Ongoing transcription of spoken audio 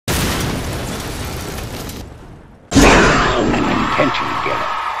attention getter.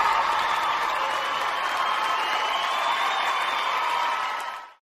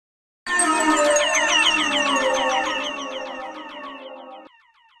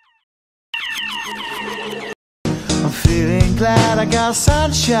 I'm feeling glad I got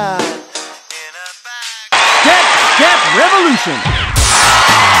sunshine in a bag. Step revolution.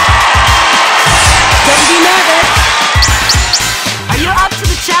 Don't be nervous. Are you up to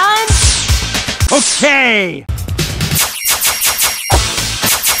the challenge? Okay.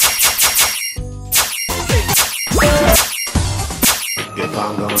 If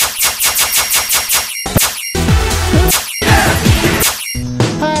I'm gonna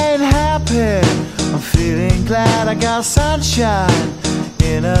I ain't happy. I'm feeling glad I got sunshine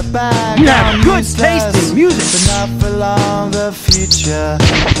in a bag. You have I'm good useless, taste in music. but not for long. The future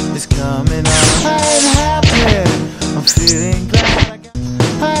is coming on. I ain't happy. I'm feeling glad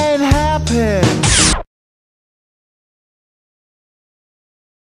I ain't happy.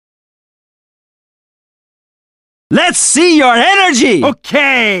 Let's see your energy.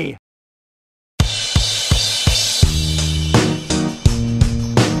 Okay.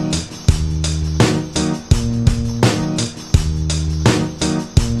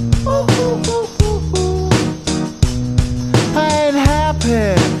 I ain't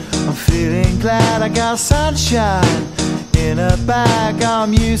happy. I'm feeling glad I got sunshine in a bag.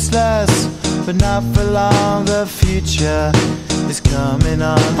 I'm useless, but not for long. The future is coming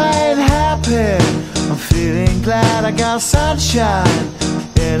on. I ain't happy. I'm feeling glad I got sunshine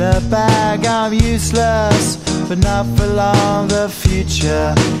in a bag. I'm useless, but not for long. The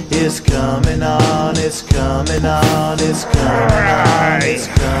future is coming on. It's coming on. It's coming on. It's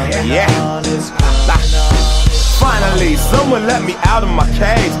coming on. It's coming on. Finally, someone let me out of my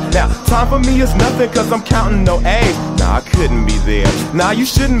cage. Now, time for me is nothing cause I'm counting no A's. Nah, I couldn't be there. Nah, you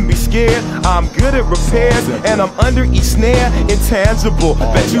shouldn't be scared. I'm good at repairs and I'm under each snare. Intangible.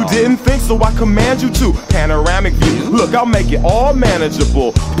 Bet you didn't think, so I command you to. Panoramic view. Look, I'll make it all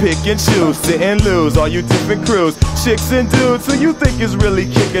manageable. Pick and choose, sit and lose. All you different crews, chicks and dudes who you think is really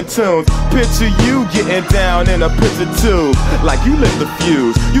kicking tunes. Picture you getting down in a picture tube, like you lit the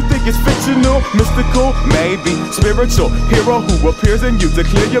fuse. You think it's fictional, mystical, maybe spiritual hero who appears in you to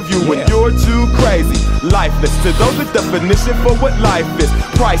clear your view when you're too crazy. Lifeless to those, the definition for what life is.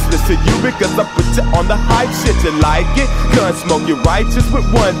 Priceless to you because I put you on the hype shit. You like it? Gun smoke, you're righteous with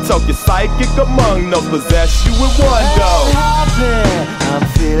one toke. You're psychic among those, possess you with one go. I'm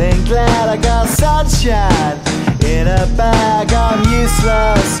feeling glad I got sunshine in a bag. I'm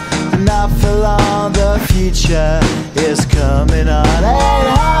useless, but not for long. The future is coming on. I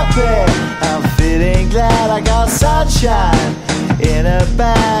ain't happy. I'm feeling glad I got sunshine in a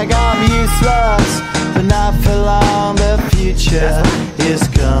bag. I'm useless, but not for long. The future is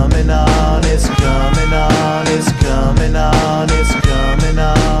coming on. It's coming on. It's coming on. It's coming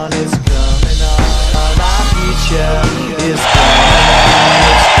on. It's coming on. My future is coming on.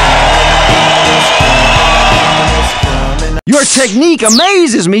 It's coming on. It's coming on. Your technique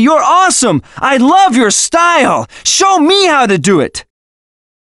amazes me. You're awesome. I love your style. Show me how to do it.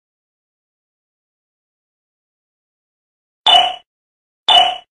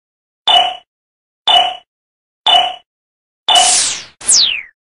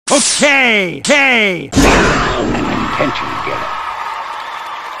 Okay. an attention getter.